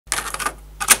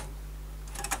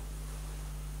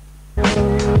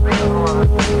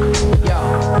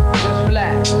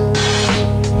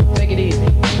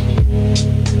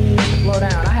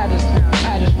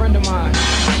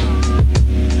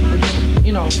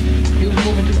He was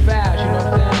moving too fast, you know what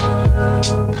I'm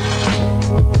saying?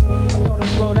 I told him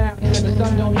slow down, he said the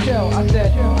sun don't chill. I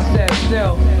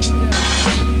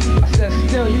said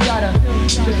still, you gotta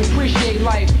just appreciate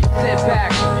life, sit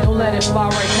back, don't let it fly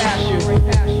right past you.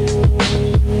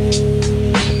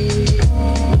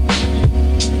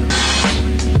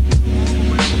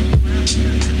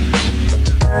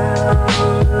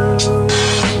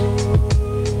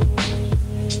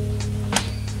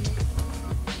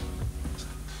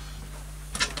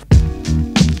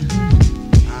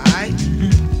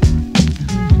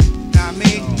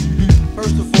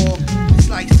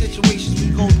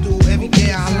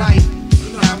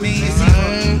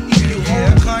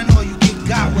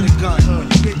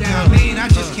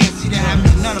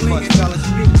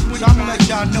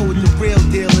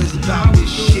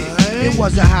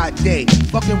 Was a hot day,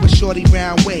 fucking with shorty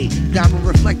round way. Diamond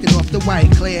reflecting off the white,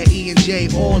 clear E and J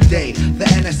all day. The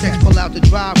NSX pull out the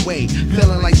driveway,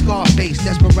 feeling like Scarface,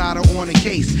 Desperado on a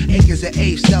case. Acres of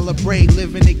age, celebrate,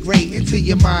 living it great into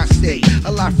your mind state.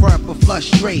 A lot front but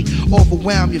flush straight,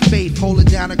 overwhelm your faith, hold it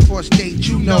down across state.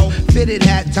 You know, fitted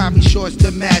hat, Tommy shorts to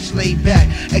match, laid back.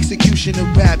 Execution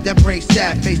of rap that breaks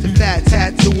that. Face the fat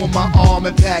tattoo on my arm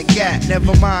and pack gat.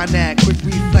 Never mind that, quick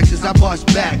reflexes, I bust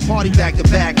back. Party back to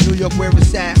back, New York where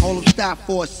it's at, hold up, stop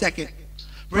for a second.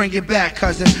 Bring it back,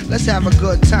 cousin, let's have a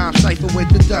good time. Cypher with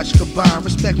the Dutch combine.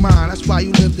 Respect mine, that's why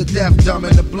you live the deaf, dumb,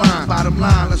 and the blind. Bottom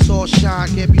line, let's all shine,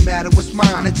 can't be mad at what's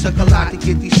mine. It took a lot to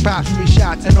get these props, 3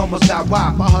 shots and almost got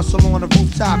whopped. I hustle on the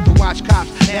rooftop to watch cops,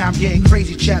 now I'm getting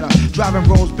crazy cheddar. Driving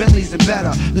Rolls, Bentleys, and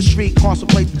better. The street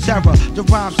contemplate the terror, the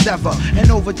rhyme sever. An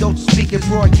overdose speaking,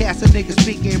 broadcast a nigga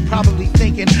speaking. Probably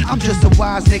thinking, I'm just a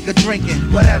wise nigga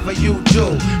drinking. Whatever you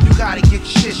do, you gotta get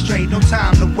your shit straight, no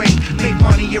time to wait. Make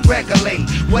money and regulate.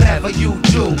 Whatever you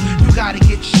do, you gotta get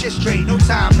your shit straight, no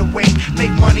time to wait.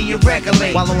 Make money and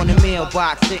regulate. While on the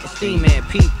mailbox, sitting steaming,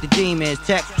 peep the demons,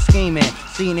 text scheming,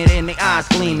 seen it in their eyes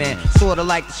gleaming. Sorta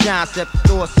like the shine, set the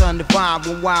door, sun divine.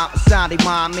 When wild inside their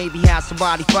mind, maybe have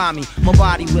somebody find me. My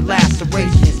body with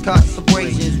lacerations, cuts,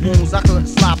 abrasions, wounds I couldn't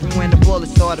stop them when the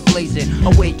bullets started blazing.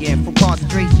 Awakened from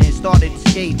concentration, started to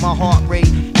escape my heart rate.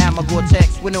 Had my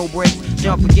Gore-Tex with no brakes,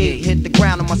 jump a gate, hit the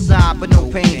ground on my side but no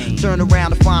pain. Turn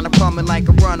around to find I'm coming like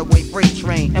a runaway freight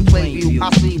train. And play view,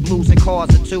 I see blues and cars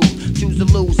are two. Choose to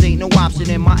lose, ain't no option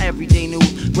in my everyday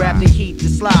news. Grab the heat to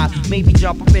slide, maybe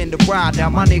jump up in the ride. Now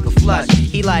my nigga flush,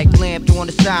 he like lamped on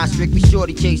the side, strictly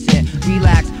shorty chasing.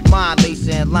 Relax, mind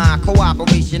lacing, line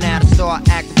cooperation at a start,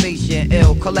 activation,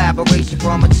 ill collaboration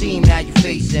from a team now you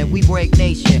facing. We break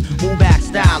nation, move back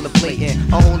style of blatant.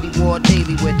 A holy war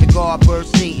daily with the guard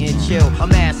burst Satan. Chill, a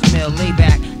mass mill, lay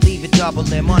back, leave it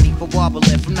doubling. Money for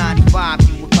wobbling from 95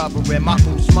 you recovering. My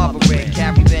crew smothering,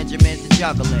 carry Benjamins and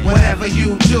juggling. Whatever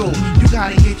you do, you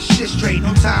gotta get your shit straight,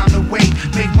 no time to wait.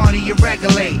 Make money and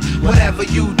regulate. Whatever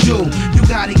you do, you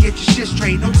gotta get your shit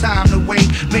straight, no time to wait.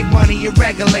 Make money and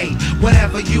regulate.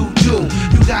 Whatever you do,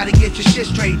 you gotta get your shit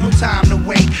straight, no time to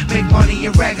wait. Make money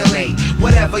and regulate.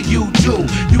 Whatever you do,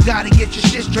 you gotta get your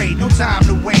shit straight, no time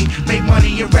to wait. Make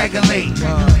money and regulate.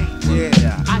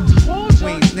 Yeah, I told you.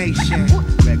 Queens Nation,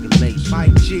 regulation.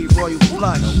 Mike G, Royal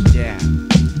Flush. Yeah.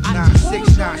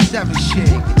 9697 shit.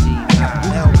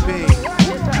 LB.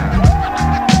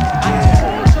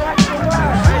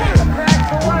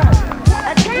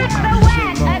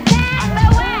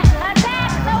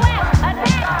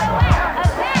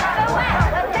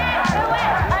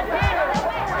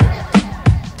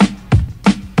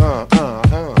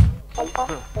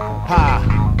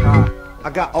 I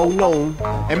got unknown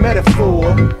and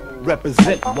metaphor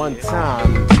represent one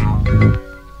time.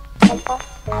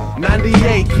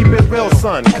 98, keep it real,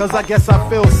 son, cause I guess I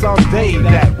feel someday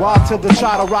that wild till the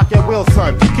child rock at will,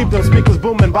 son. Keep them speakers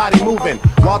booming, body moving.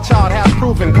 Wild child has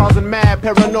proven, causing mad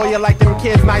paranoia like them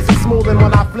kids nice and smoothing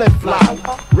when I flip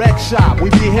flop. Wreck shop, we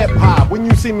be hip hop when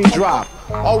you see me drop.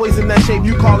 Always in that shape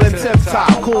you callin' tip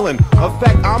top, coolin'.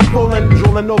 Effect I'm pullin',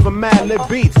 drooling over mad lip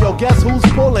beats. Yo, guess who's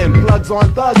pullin'? Plugs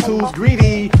on thugs who's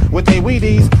greedy with they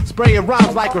Wheaties, spraying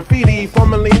rhymes like graffiti,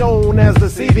 formerly known as the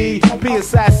CD. P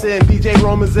Assassin, DJ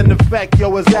Roman's in effect.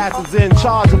 Yo, his ass is in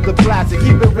charge of the plastic.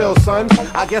 Keep it real, son.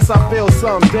 I guess I feel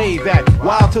someday that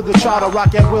wild to the try to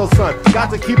rock at will, son.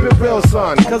 Got to keep it real,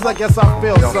 son, cause I guess I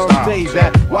feel someday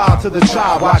that wild to the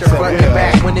child rock at will. Watch it front and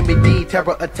back when it be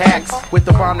terror attacks with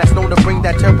the rhyme that's known to bring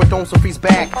bring that terror, don't so freeze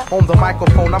back. On the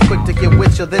microphone, I'm quick to get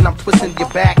with you, then I'm twisting your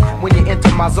back. When you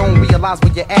enter my zone, realize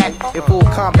where you're at. In full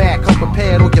combat, come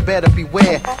prepared or you better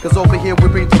beware. Cause over here we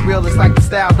bring the real, it's like the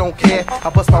style don't care. I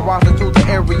bust my rhymes into the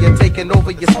area, taking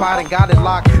over your spot and got it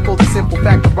locked. For the simple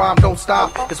fact the rhyme don't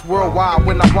stop. It's worldwide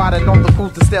when I'm riding on the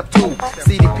cruise to step 2.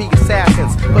 CDP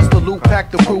assassins, plus the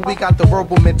Lootpack, the crew. We got the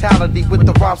verbal mentality with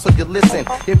the rhyme, so you listen.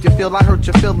 If you feel I hurt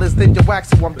your feelings, then you wax,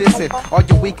 so I'm dissing. All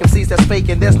you weak MCs that's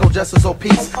faking, there's no justice or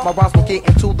peace. My rhymes will get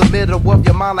into the middle of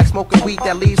your mind like smoking weed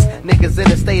that leaves niggas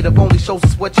in a state of only shows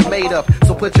us what you made of.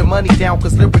 So put your money down,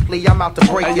 cause lyrically I'm out to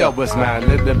break hey, yo, what's mad?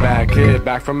 Lit the bad kid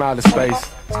back from outer space.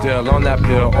 Still on that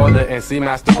pill, order and see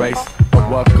master race. But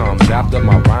what comes after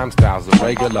my rhyme style's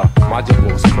irregular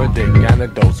modules, predict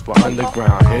antidotes for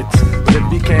underground hits. But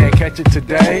if you can't catch it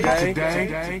today,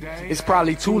 it's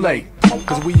probably too late.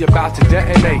 Cause we about to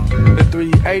detonate the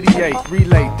 388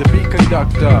 relay, the beat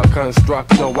conductor,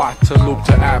 constructor, watch to loop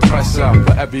to add pressure.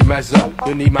 For every measure,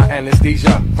 you need my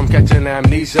anesthesia. From catching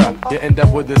amnesia, you end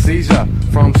up with a seizure.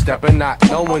 From stepping not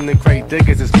knowing the crate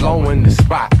diggers is blowing the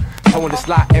spot. Throwing the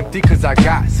slot empty cause I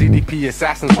got CDP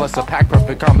assassins plus a pack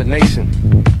perfect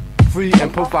combination. Free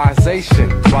improvisation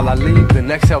while I leave the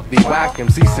next healthy whack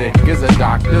MC sick is a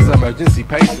doctor's emergency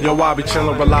patient. Yo, I be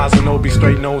chillin', realizing no be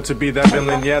straight known to be that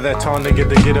villain. Yeah, that tall nigga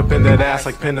to get up in that ass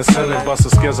like penicillin. Bust the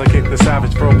skills, I kick the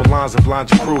savage verbal lines and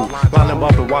blind your crew. Line them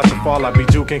up and watch it fall. I be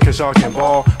juking cause y'all can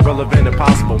ball. Relevant,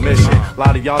 impossible mission.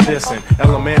 Lot of y'all dissing.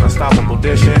 Element, unstoppable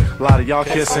dishing. Lot of y'all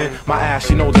kissing. My ass,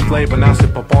 you know the flavor. Now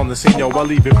step up on the scene. Yo, I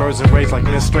leave it birds and rays like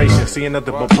menstruation. Seeing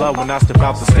nothing but blood when I step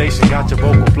out the station. Got your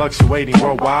vocal fluctuating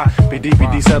worldwide.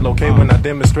 BDBD said okay when I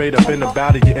demonstrate up in the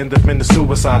battle, you end up in the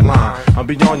suicide line. I'm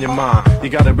beyond your mind. You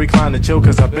gotta recline and chill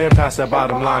cause I've been past that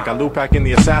bottom line. Got Lootpack and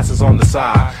the assassins on the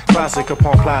side. Classic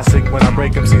upon classic when I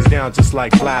break MCs down just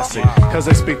like classic. Cause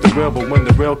they speak the real, but when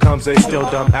the real comes they still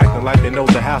dumb, acting like they know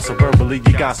the hassle. Verbally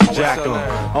you got some jack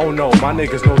on. Oh no, my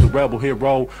niggas know the rebel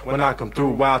hero. When I come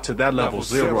through wild to that level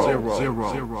zero.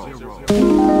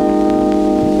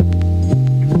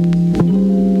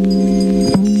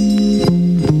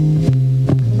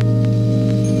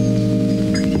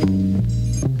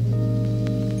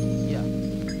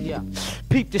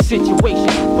 Peep the situation,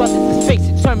 brothers is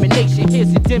facing termination.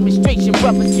 Here's a demonstration,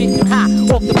 brothers getting high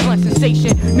off the blunt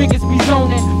sensation. Niggas be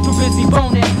zoning, too busy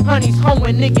boning. Honey's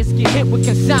hoeing, niggas get hit with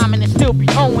consignment and still be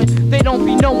owing. They don't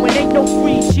be knowing, ain't no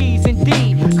free cheese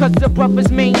indeed. Cause the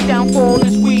brother's main downfall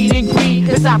is weed and greed.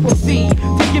 As I proceed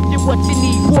to give you what you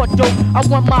need, war dope. I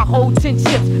want my whole 10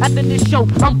 chips. After this show,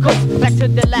 I'm ghost, back to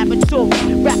the laboratory.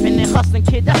 Rapping and hustling,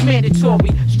 kid, that's mandatory.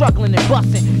 Struggling and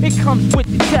busting, it comes with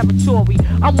the territory.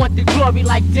 I want the glory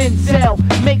like Denzel.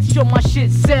 Make sure my shit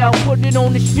sell. Put it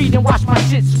on the street and watch my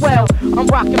shit swell. I'm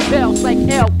rocking bells like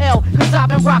LL, cause I've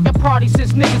been rocking parties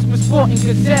since niggas was sporting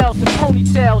gazelles and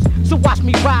ponytails. So watch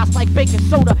me rise like baking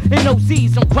soda and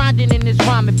OZs. I'm grinding in this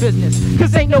rhyming business,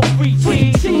 cause ain't no free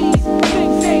cheese.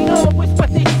 Things ain't always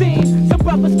what they seem. Some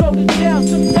brothers go to jail,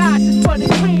 some die just for the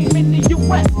cream. In the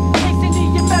US, chasing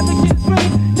the American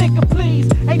dream. Nigga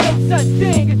please, ain't no such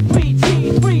thing as free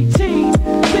cheese, free cheese.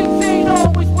 Things ain't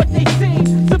always what they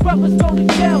seem. Some brothers go to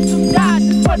jail, some die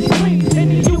just for the cream. In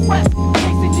the US,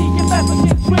 chasing the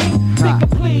American dream. Nigga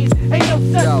please, ain't no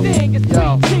such thing as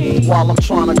free cheese. While I'm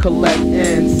trying to collect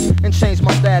ends and change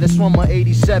my status from a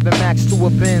 87 Max to a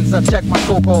Benz, I check my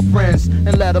so-called friends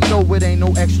and let them know it ain't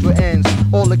no extra ends.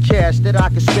 All the cash that I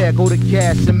can spare go to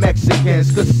gas and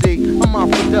Mexicans. Cause see, I'm out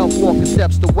for Delph, walking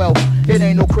steps to wealth. It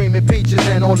ain't no cream and peaches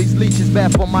and all these leeches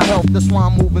bad for my health. That's why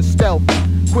I'm moving stealth.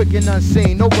 Quick and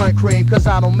unseen, no run cream, cause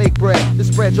I don't make bread. To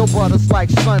spread your butters like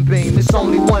sunbeam. It's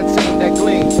only one team that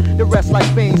gleams. The rest like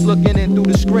fiends looking in through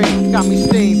the screen. Got me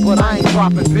steamed, but I ain't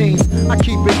dropping beans. I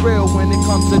keep it real when it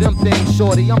comes to them things,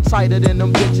 shorty. I'm tighter than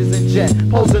them bitches in jet,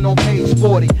 posing on page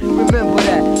 40. Remember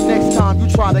that, next time you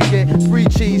try to get free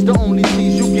cheese, the only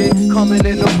cheese you get coming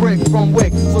in a brick from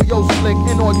Wicks. So yo slick,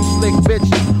 and all you slick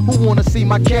bitches who wanna see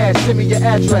my cash, send me your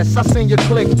address. I send you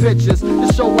click pictures.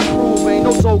 The show improve, ain't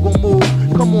no Togo move.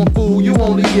 Come on, fool, you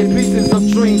only get pieces of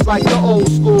dreams like the old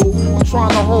school. I'm trying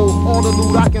to hold all the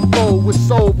loot I can fold with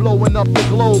soul blowing up the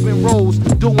globe in rows,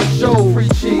 doing show. Free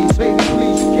cheese, baby,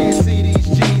 please, you can't see these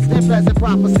G's. And pleasant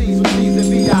prophecies with Cheese and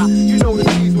V.I. You know the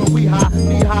G's when we high,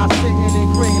 knee high, sitting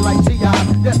in green like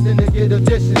T.I. Destined to get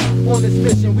additions. On this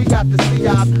mission, we got the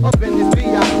C.I.s up in this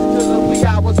V.I. Till the wee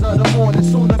hours of the morning,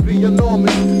 soon to be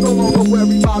enormous. No longer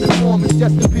worry about informants,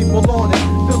 just the people on it.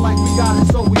 Feel like we got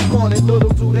it, so we want it. Little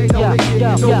do they know they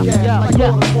get no cash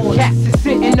like water. Cats is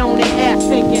sitting on their ass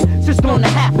thinking it's gonna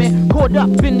happen. Caught up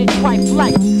in this white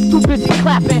flight, too busy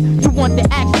clapping. You want the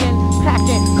action?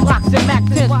 packing clocks and Mac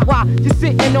 10s while you're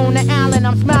sitting on the island.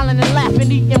 I'm smiling and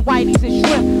laughing, eating whiteys and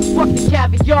shrimp. Fuck the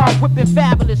caviar, whipping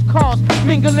fabulous cars,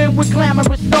 mingling with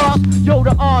glamorous stars. Yo,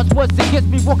 the odds was against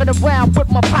me, walking around with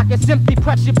my pockets empty,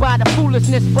 pressured by the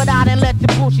foolishness, but I didn't let the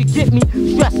bullshit get me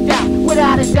stressed out.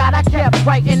 Without a doubt, I kept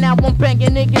writing. Now I'm banging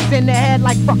niggas in the head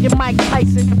like fucking Mike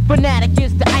Tyson. Fanatic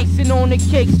is the icing on the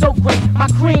cake, so great. My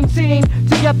cream team,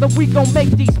 together we gon'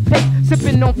 make these pics.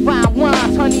 Sipping on fine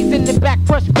wines, honeys in the back,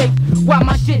 fresh grapes. While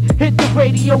my shit hit the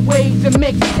radio waves and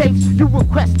mixtapes you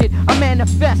requested, I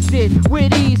manifested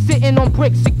with ease, sitting on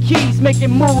bricks and keys,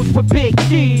 making moves with big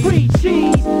cheese. Free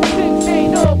cheese, things they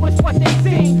know it's what they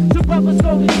seen. Two brothers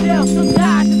go to jail, some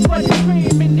guys is what they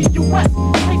dream in the U.S.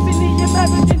 Chasing the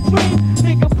American dream,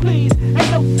 nigga please,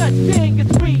 ain't no such thing as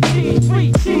free cheese.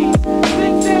 Free cheese,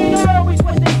 things they know it's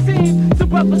what they seem. Two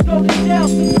brothers go to jail,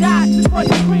 some guys is what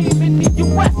they dream in the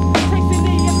U.S. Chasing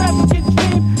the American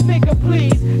dream, nigga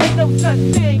please, ain't no such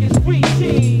thing as free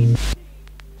cheese.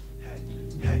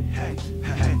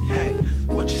 Hey,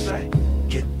 what you say?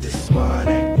 Get this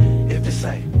money. If it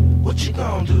say, what you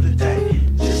gon' do today?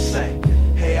 Just say,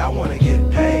 hey, I wanna get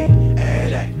paid.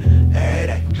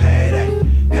 Hey,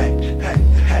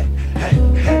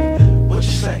 what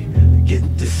you say?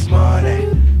 Get this money.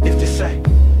 If they say,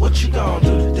 what you gon'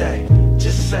 do today?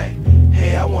 Just say,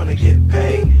 hey, I wanna get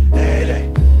paid. Hey.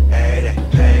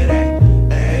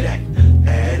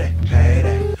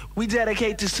 We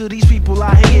dedicate this to these people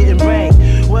out here getting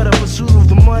banged. Where the pursuit of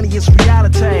the money is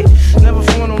reality. Never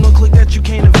phone on a click that you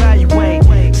can't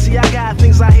evaluate. See, I got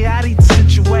things out here I need to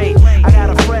situate. I got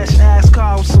a fresh ass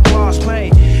car with some boss pay.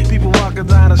 People walking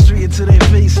down the street until their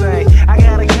feet stay. I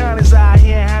got accountants out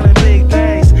here handling big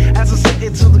things. As I sit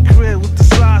into the crib with the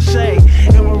sachet.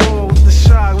 And we roll with the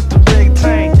shark with the big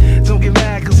tank. Don't get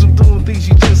mad cause I'm doing things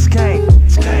you just can't.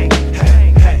 Hey.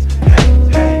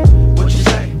 What you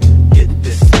say? Get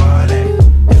this money.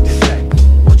 If they say,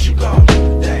 what you gon'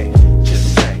 do today?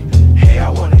 Just say, hey, I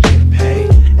wanna get paid.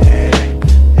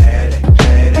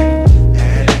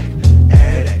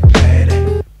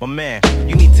 My man,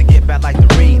 you need to get back like the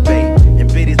rebate. And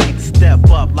biddies need to step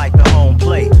up like the home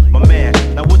plate. My man,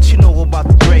 now what you know about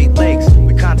the Great Lakes?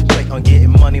 We contemplate on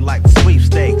getting money like the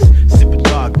sweepstakes. Sipping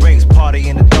dark grapes, party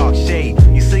in the dark shade.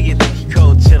 You see it, think you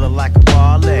cold, chillin' like a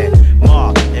ballet.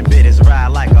 Mark and biddies ride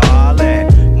like a Harley.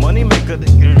 Money maker, the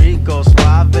Rico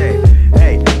Suave.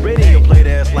 Hey, radio play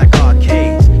that's like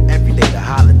arcades. Every day the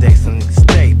holidays, some niggas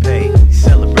stay paid. You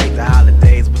celebrate the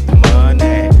holidays with the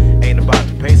money. Ain't about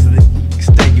the pace of it, you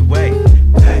stay away.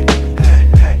 Hey,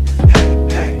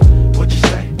 what you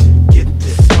say? Get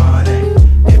this money.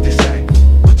 If they say,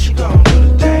 what you gon' do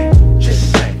today?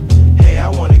 Just say, hey, I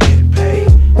wanna get paid.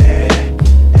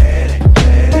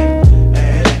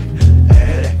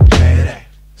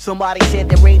 Somebody said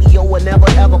the radio would never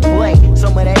ever play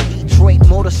some of that Detroit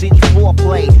Motor City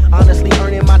foreplay. Honestly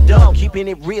earning my dough, keeping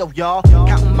it real, y'all.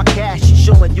 Counting my cash,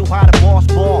 showing you how the boss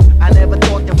ball. I never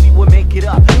thought that we would make it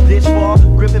up this far.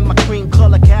 Gripping my cream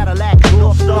color Cadillac,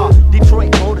 North Star.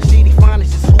 Detroit Motor City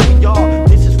finest is who we are.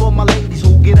 This is for my ladies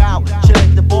who get out, chill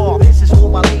at the bar. This is for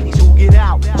my ladies who get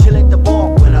out, chill at the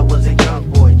bar. When I was a young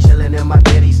boy, chilling in my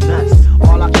daddy's nuts.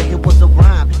 All I could hear was a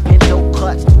rhyme and no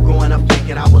cuts. Growing up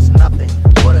thinking I was nothing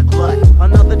but a glut.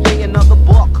 Another day, another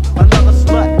buck, another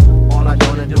slut. All I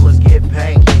wanna do is get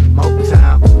paid. More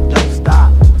time, don't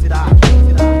stop.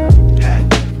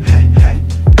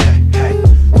 Hey,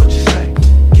 what you say?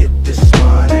 Get this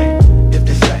money. If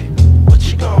they say, what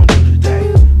you gon' do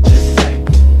today? Just say,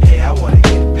 hey, I wanna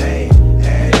get paid.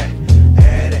 Hey,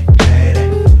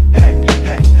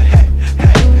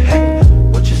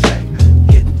 what you say?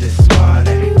 Get this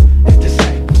money. If they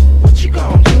say, what you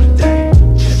gon' do today?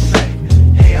 Just say,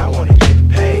 hey, I wanna get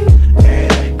paid.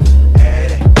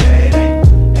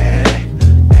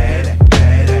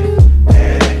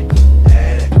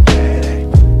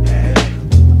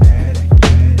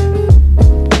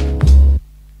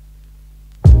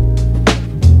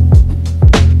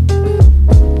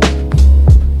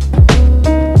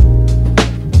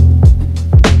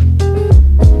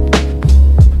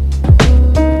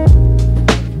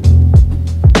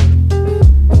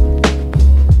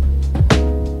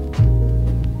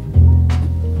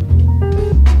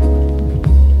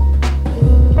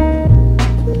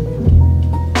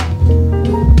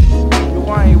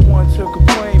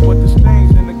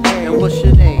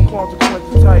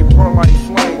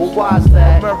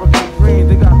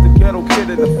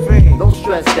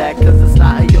 that, cause it's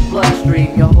not in your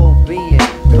bloodstream, your whole being.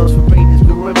 Cause for greatness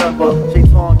we remember,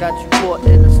 J-Song got you caught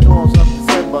in the storms of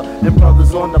December, and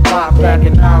brothers on the block back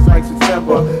in nines like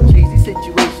September. Cheesy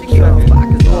situation, girls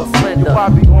pockets all slender.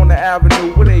 on the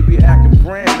avenue where they be acting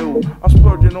brand new. I'm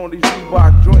splurging on these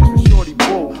Reebok joints for shorty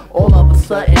boo. All of a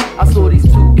sudden, I saw these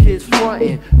two kids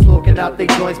frontin', talking out their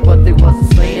joints, but they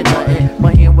wasn't saying nothing.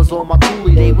 My hand was on my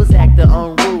coolie, they was acting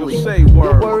unruly. Say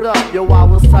word. Yo, word up, yo, I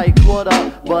was tight, caught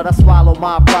up, but I swallowed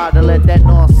my pride to let that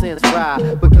nonsense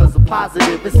ride. Because the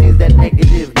positive, it seems that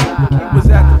negative die. Was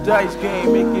at the dice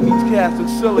game, making these cats look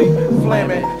silly,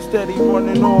 flaming, steady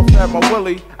running off at my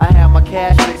willy. I had my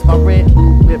cash mix, my red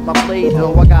loop with my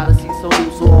Play-Doh. I gotta see so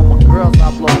loose, so all my girls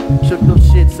I blow. Shook them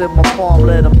shits in my palm,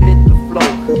 let them hit the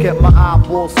flow. Kept my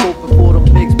eyeballs open for them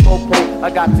pigs popo. I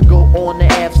got to go on the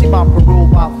app, see my parole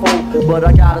by four. But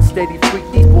I got a steady freak,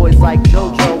 these boys like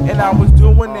JoJo. And I was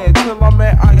doing it till I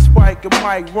met Ice Spike and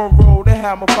Mike. One roll, they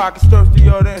had my pockets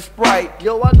thirstier than Sprite.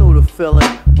 Yo, I know the feeling.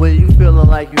 When you feeling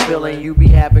like you feeling, you be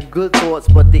having good thoughts,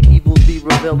 but the evils be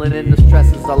revealing. And the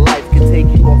stresses of life can take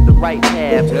you off the right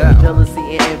path. Jealousy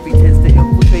and envy tends to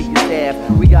infiltrate your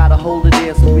staff. We gotta hold it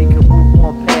in so we can move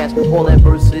on past all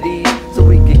adversity, so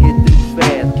we can get through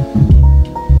fast.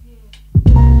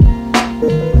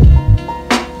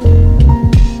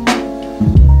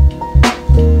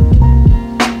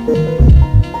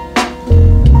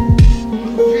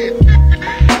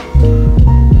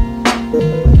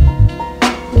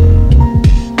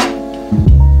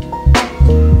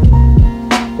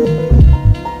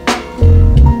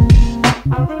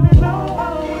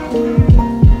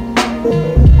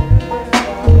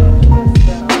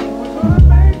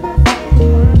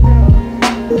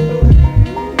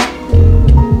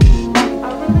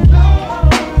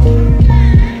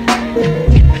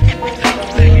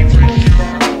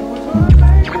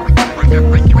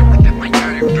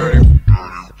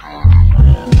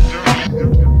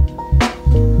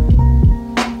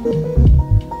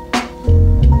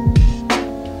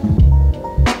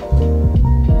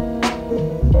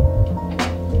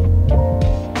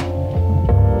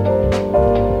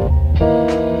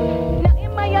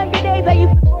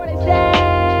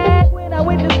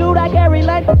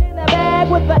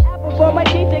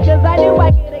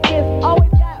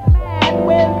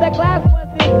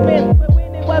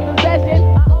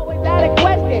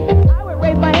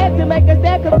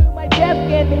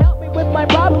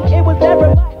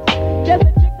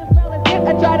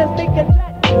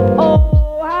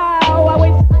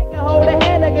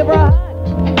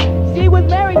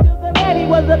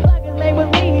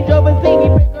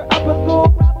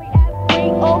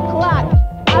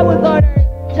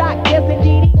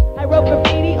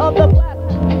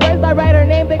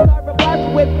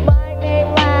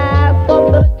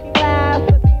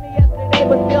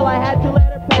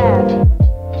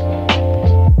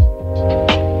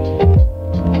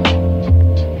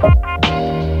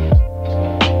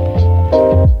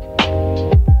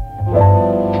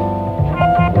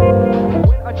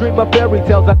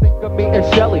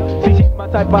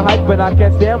 I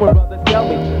can't stand when brothers tell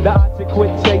me that I should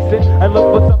quit chasing and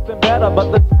look for something better.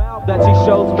 But the smile that she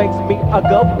shows makes me a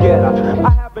go-getter. I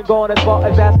haven't gone as far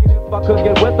as asking if I could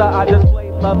get with her. I just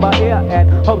played love by ear and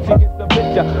hope she gets the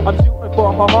picture. I'm shooting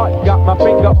for her heart, got my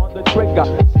finger on the trigger.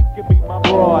 She can be my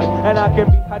broad and I can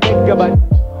be her nigga,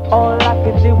 but all I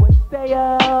can do is stay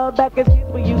up. Back as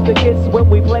kids we used to kiss when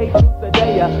we played truth or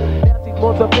dare. Now she's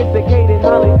more sophisticated,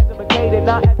 highly educated,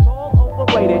 not at all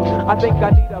overrated. I think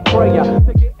I need a prayer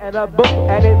to get in a book,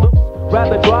 and it looks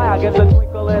rather dry. I guess a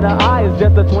twinkle in her eye is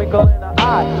just a twinkle in her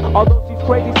eye. Although she's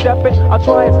crazy stepping, I'll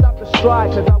try and stop the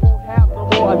stride, cause I won't have no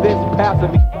more of this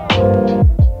passing me by.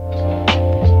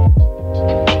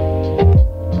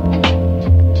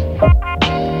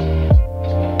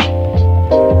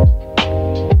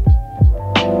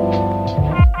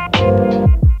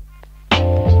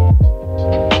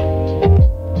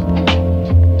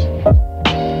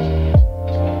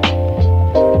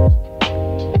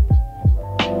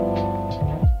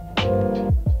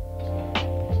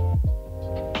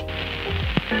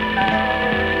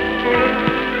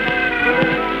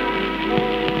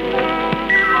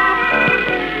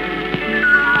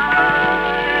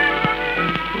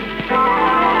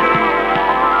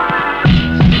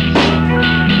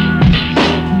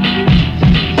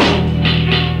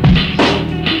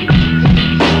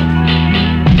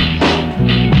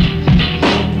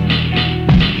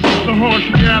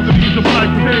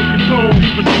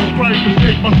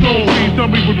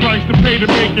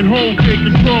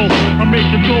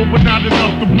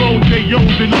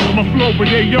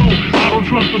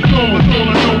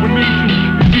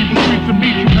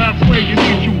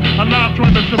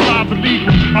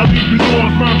 I'll leave you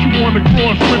lost, mount you on the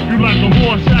cross, whip you like a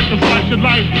horse, sacrifice your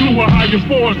life to a higher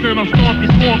force. And I'll start the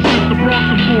course since the Bronx,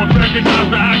 of course. Recognize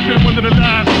the accent, one of the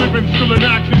last living, still in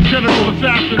action. General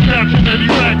assassin, catching any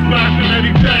rack, flashing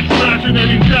any text, smashing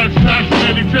any chest, passing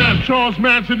any test. Charles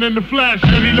Manson in the flesh,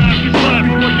 any last breath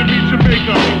when you meet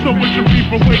Jamaica. So with your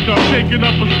people wake up, shaking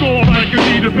up a storm like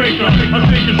Anita Baker. I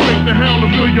take it straight to hell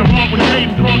and fill your heart with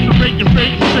hate. Incarcerate your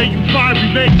fate and say you fiery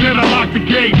late. Then I lock the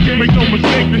gate. Make no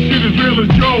mistake, this shit is real as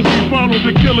Joe. We follow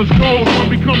the killer's code. When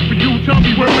we come for you, tell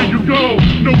me where will you go?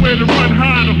 Nowhere to run,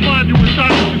 hide, or find you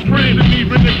inside of this dream. And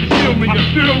even if you kill me, I'll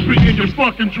still be in your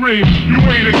fucking dream. You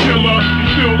ain't a killer, you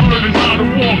still learning how to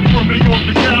walk. From New York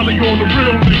to Cali, on the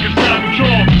real niggas down the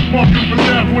chalk. Walk you from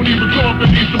death, won't even talk to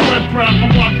these the West crowd.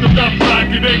 But watch the left side,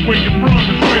 it ain't where you're from.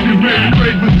 It's where you made a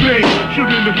great mistake.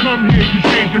 Shouldn't have come here, you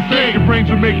changed your fate. Your brains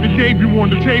will make the debut on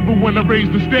the table when I raise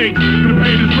the stakes. The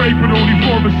pain is great, but only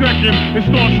for a second. It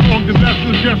starts strong, the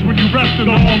lessons just when you rest in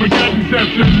the Armageddon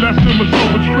session. Lesson with so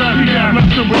much stress,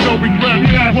 lesson with no regret.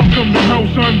 Welcome to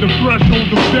house under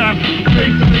threshold of death.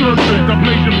 Face the surface, I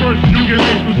blaze your verse, you get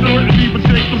laced with certain. Even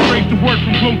take some breaks to work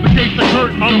from close to case like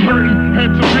hurt. I'm hurting,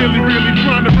 hence I'm really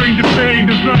trying to bring the pain.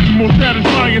 There's nothing more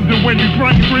satisfying than when you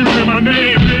cry and screaming my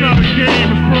name. It's not a game,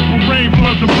 it's purple rain,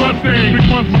 floods of blood stain. Big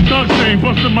one's my thug thing,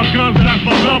 busting my guns, that's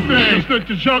my love thing. Stick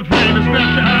to jug vein, and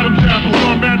snatch the Adam's apple.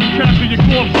 Some magic tattoo your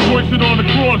corpse, voice it on the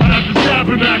cross, that's the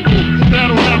tabernacle.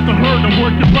 That'll have to hurt, and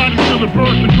work your body till it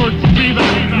bursts. The curse will be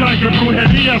like a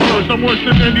blue-heady at first. I'm worse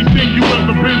than anything you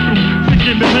ever been through. Sick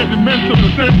in the head and mental,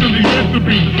 essentially meant to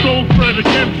be. The soul spread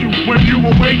against you when you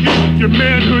awaken. Your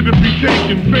manhood to be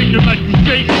taken, faking like you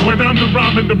Satan when I'm the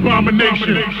rhyming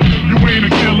abomination. You ain't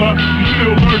a killer, you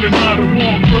still learning how to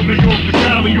walk. From New York to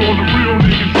Cali, all the real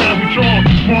niggas that we chalk.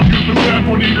 Mark you for death,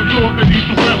 won't even talk that he's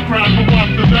the West crowd. But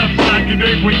watch the left side, it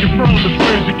ain't where you're from, it's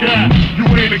where you got. You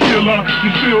ain't a killer, you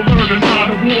still learning how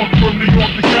to walk. From New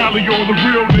York to Cali, all the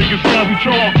real niggas that we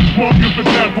chalk. Mark you for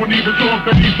death, won't even talk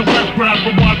that he's the West crowd.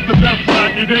 But watch the left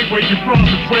side, it ain't where you're from,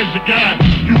 it's where you got.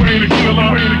 You ain't a killer,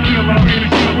 ain't a killer, ain't a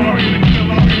killer, ain't a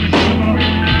killer, ain't a killer.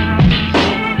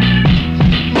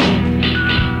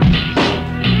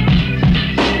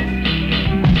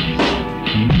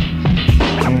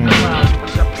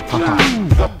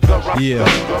 Yeah.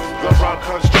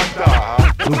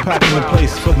 Lootpack in the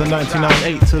place for the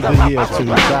 1998 to the year 2000.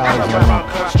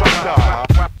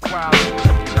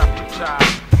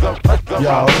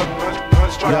 Yo,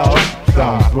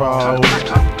 don't bro.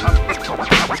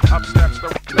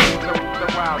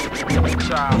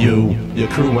 You, your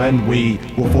crew and we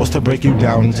were forced to break you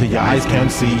down till your eyes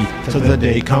can't see. Till the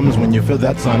day comes when you feel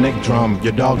that sonic drum.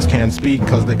 Your dogs can't speak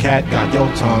cause the cat got your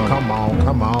tongue.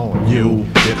 Come on. You,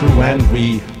 your crew and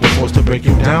we were forced to break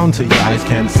you down till your eyes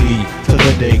can't see. Till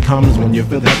the day comes when you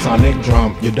feel that sonic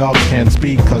drum. Your dogs can't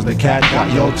speak cause the cat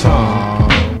got your tongue.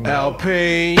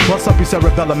 LP. What's up, you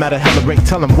cerebellum at a hella rate?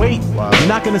 Tell them wait. You're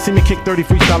not gonna see me kick 30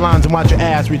 freestyle lines and watch your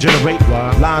ass regenerate.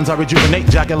 Lines I rejuvenate,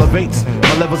 Jack elevates.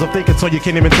 My levels of thinking so you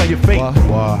can't even tell your fate.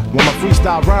 When my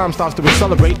freestyle rhyme starts to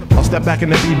accelerate, I'll step back in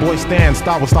the B-boy stand,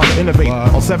 style will start to innovate.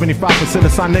 All 75%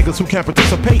 assign niggas who can't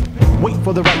participate. Wait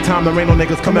for the right time, the rain on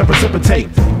niggas come and precipitate.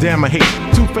 Damn, I hate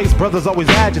two-faced brothers always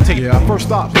agitate.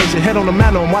 First off, place your head on the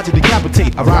mantle and watch it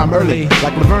decapitate. I rhyme early,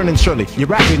 like Laverne and Shirley. You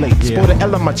rap relate, sport an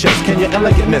L on my chest. Can you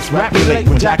elegantness rap relate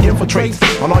when Jack infiltrates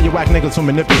on all your whack niggas who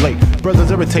manipulate? Brothers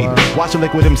irritate, watch a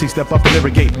liquid MC step up and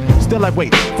irrigate. Still I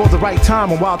wait for the right time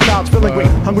when Wild Child's feeling great.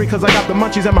 Hungry cause I got the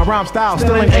munchies and my rhyme style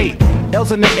still ain't 8.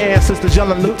 L's in the air, sisters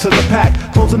yelling loot to the pack.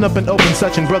 Closing up an open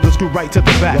section, brothers screw right to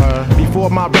the back. Before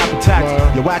my rap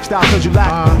attacks, you waxed out cause you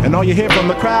lack. And all you hear from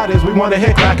the crowd is we wanna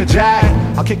hit crack a jack.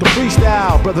 I'll kick a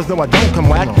freestyle, brothers know I don't come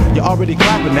whack. You're already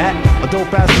clapping that, a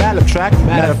dope ass Madlib track.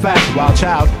 Matter of fact, Wild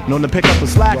Child, known to pick up the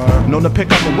slack, known to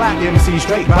pick up a whack MC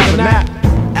straight by the nap.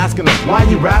 Asking them why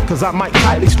you rap, cause I might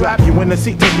tightly strap you in the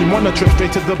seat, take you on a trip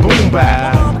straight to the boom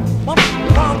bap.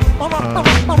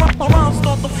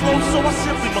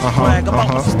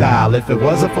 Style, if it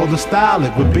wasn't for the style,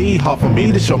 it would be hard for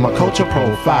me to show my culture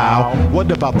profile.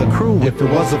 What about the crew? If it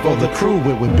wasn't for the crew,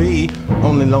 it would be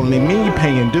only lonely me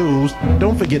paying dues.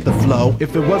 Don't forget the flow.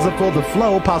 If it wasn't for the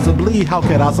flow, possibly, how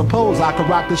could I suppose I could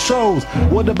rock the shows?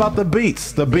 What about the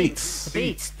beats? The beats. The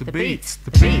beats. The beats.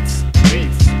 The beats. The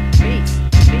beats. The beats.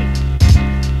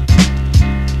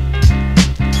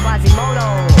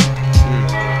 Quasimoto.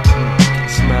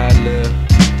 Smyles,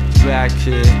 Black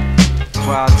Kid,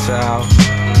 Wild Child,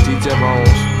 DJ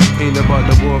Bones, Peanut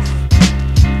Butter Wolf.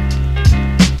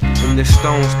 In this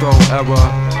Stone's Throw era,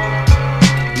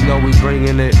 you know we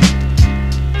bringing it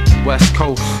West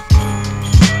Coast.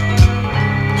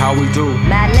 How how we do.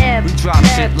 Mad lib. We drop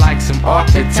shit like some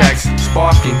architects.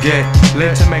 Spark and get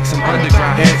lit to make some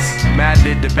underground hits. Mad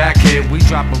lib the back hit. We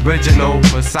drop original,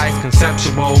 precise,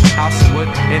 conceptual. House and wood,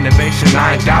 innovation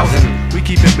 9000. We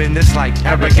keep it business like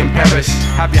Eric and Paris.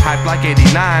 Have you hype like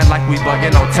 89, like we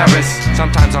bugging on terrace.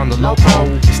 Sometimes on the low pro,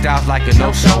 your style's like a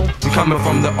no-show. We coming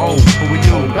from the old, what we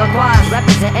do? Roks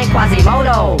representing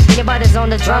Quasimoto. Peanut butter's on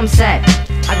the drum set.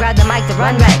 I grab the mic to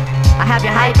run wreck. I have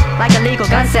your hype like illegal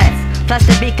gun sets. Plus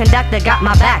the beat conductor got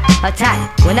my back. Attack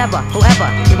whenever, whoever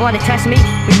you wanna test me,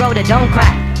 we roll the don't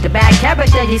crack. The bad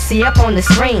character you see up on the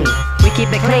screen, we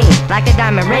keep it clean like a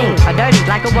diamond ring, or dirty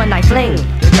like a one-night fling.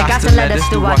 They got to let us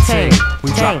do our thing.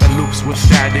 We dropping loops with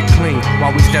static clean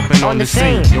while we stepping on the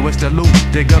scene. Yo, it's the loop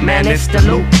digger, man, it's the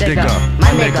loop digger.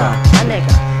 My nigga, my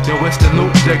nigga. Yo, it's the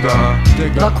loop digger.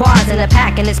 Roks in the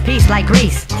pack and it's piece like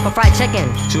grease for fried chicken.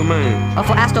 What you mean? Or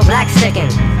for Astro Black sticking.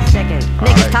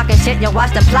 Niggas talking shit, yo,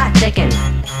 watch the plot thicken.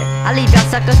 I leave y'all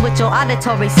suckers with your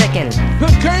auditory sicken.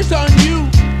 Good curse on you.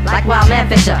 Like Wild Man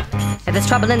Fisher. If there's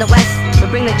trouble in the West, we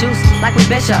bring the juice like we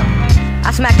Bishop.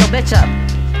 I smack your bitch up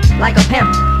like a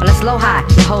pimp on a slow high.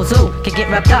 The whole zoo can get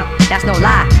wrapped up, that's no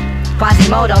lie.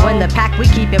 Quasimoto in the pack, we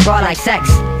keep it raw like sex.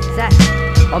 Sex.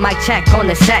 Or mic check on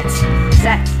the sets.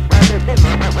 Sex.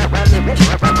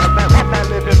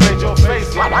 Your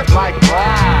face like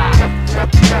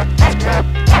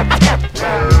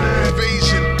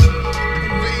Invasion.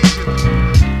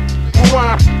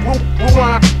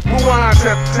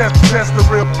 Test the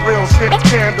real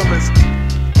scandalous.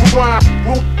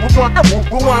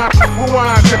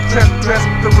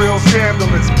 Test the real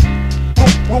scandalous.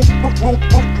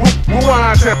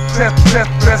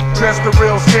 Test the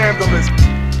real scandalous.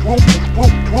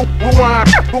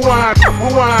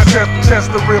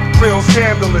 Test the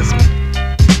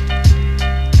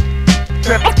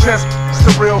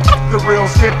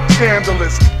real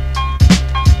scandalous.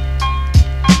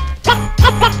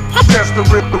 Test the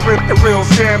real scandalous. Test the real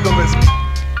scandalous.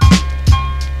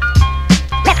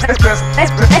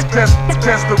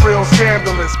 Test the real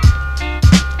scandalous.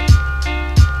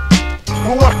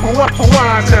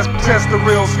 Test the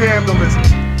real scandalous.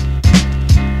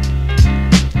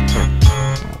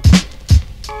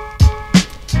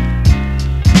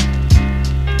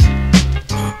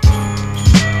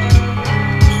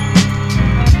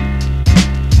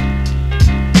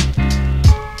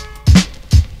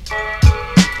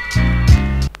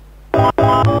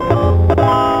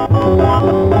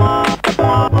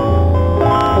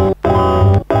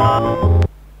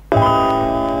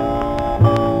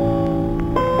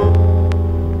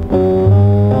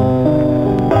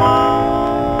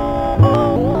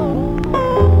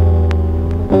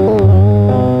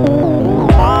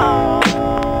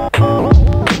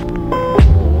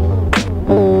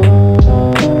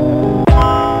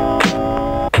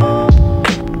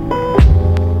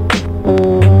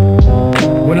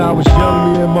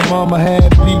 My mama had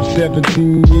beef,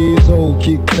 17 years old,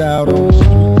 kicked out on the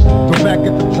street. So back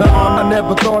at the time, I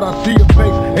never thought I'd see a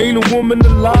face. Ain't a woman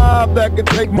alive that could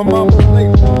take my mama's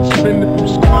place. Suspended from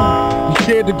school, I'm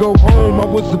scared to go home. I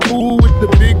was a fool with the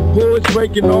big boys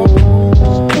breaking all the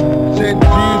rules. Shed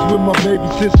tears with my baby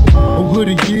sister. Over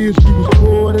the years, she was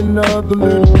more than another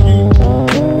little kid.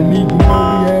 And even though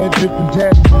we had different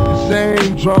daddies, the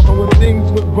same drama. When things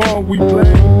went wrong, we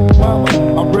blamed mama.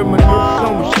 I reminisce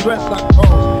on the stress I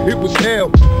caused. It was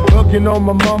hell, hugging on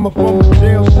my mama from a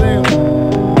jail cell.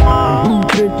 And who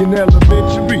thinking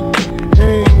elementary?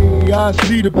 Hey, I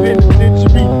see the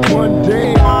penitentiary one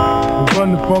day. I'm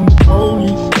running from the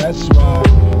police, that's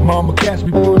right. Mama catch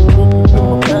me for the bookies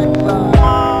on my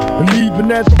backside. And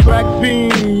even as a crack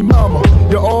fiend, mama,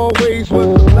 you always was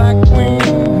a black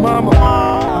queen, mama.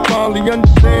 I finally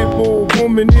understand for a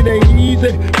woman it ain't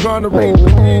easy trying to raise a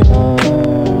kid.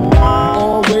 I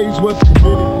always was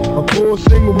committed, a poor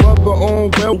single mother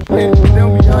on welfare. Tell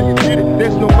me how you did it,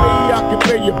 there's no way I can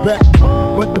pay you back.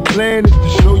 But the plan is to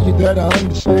show you that I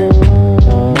understand.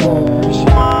 You all appreciate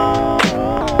it.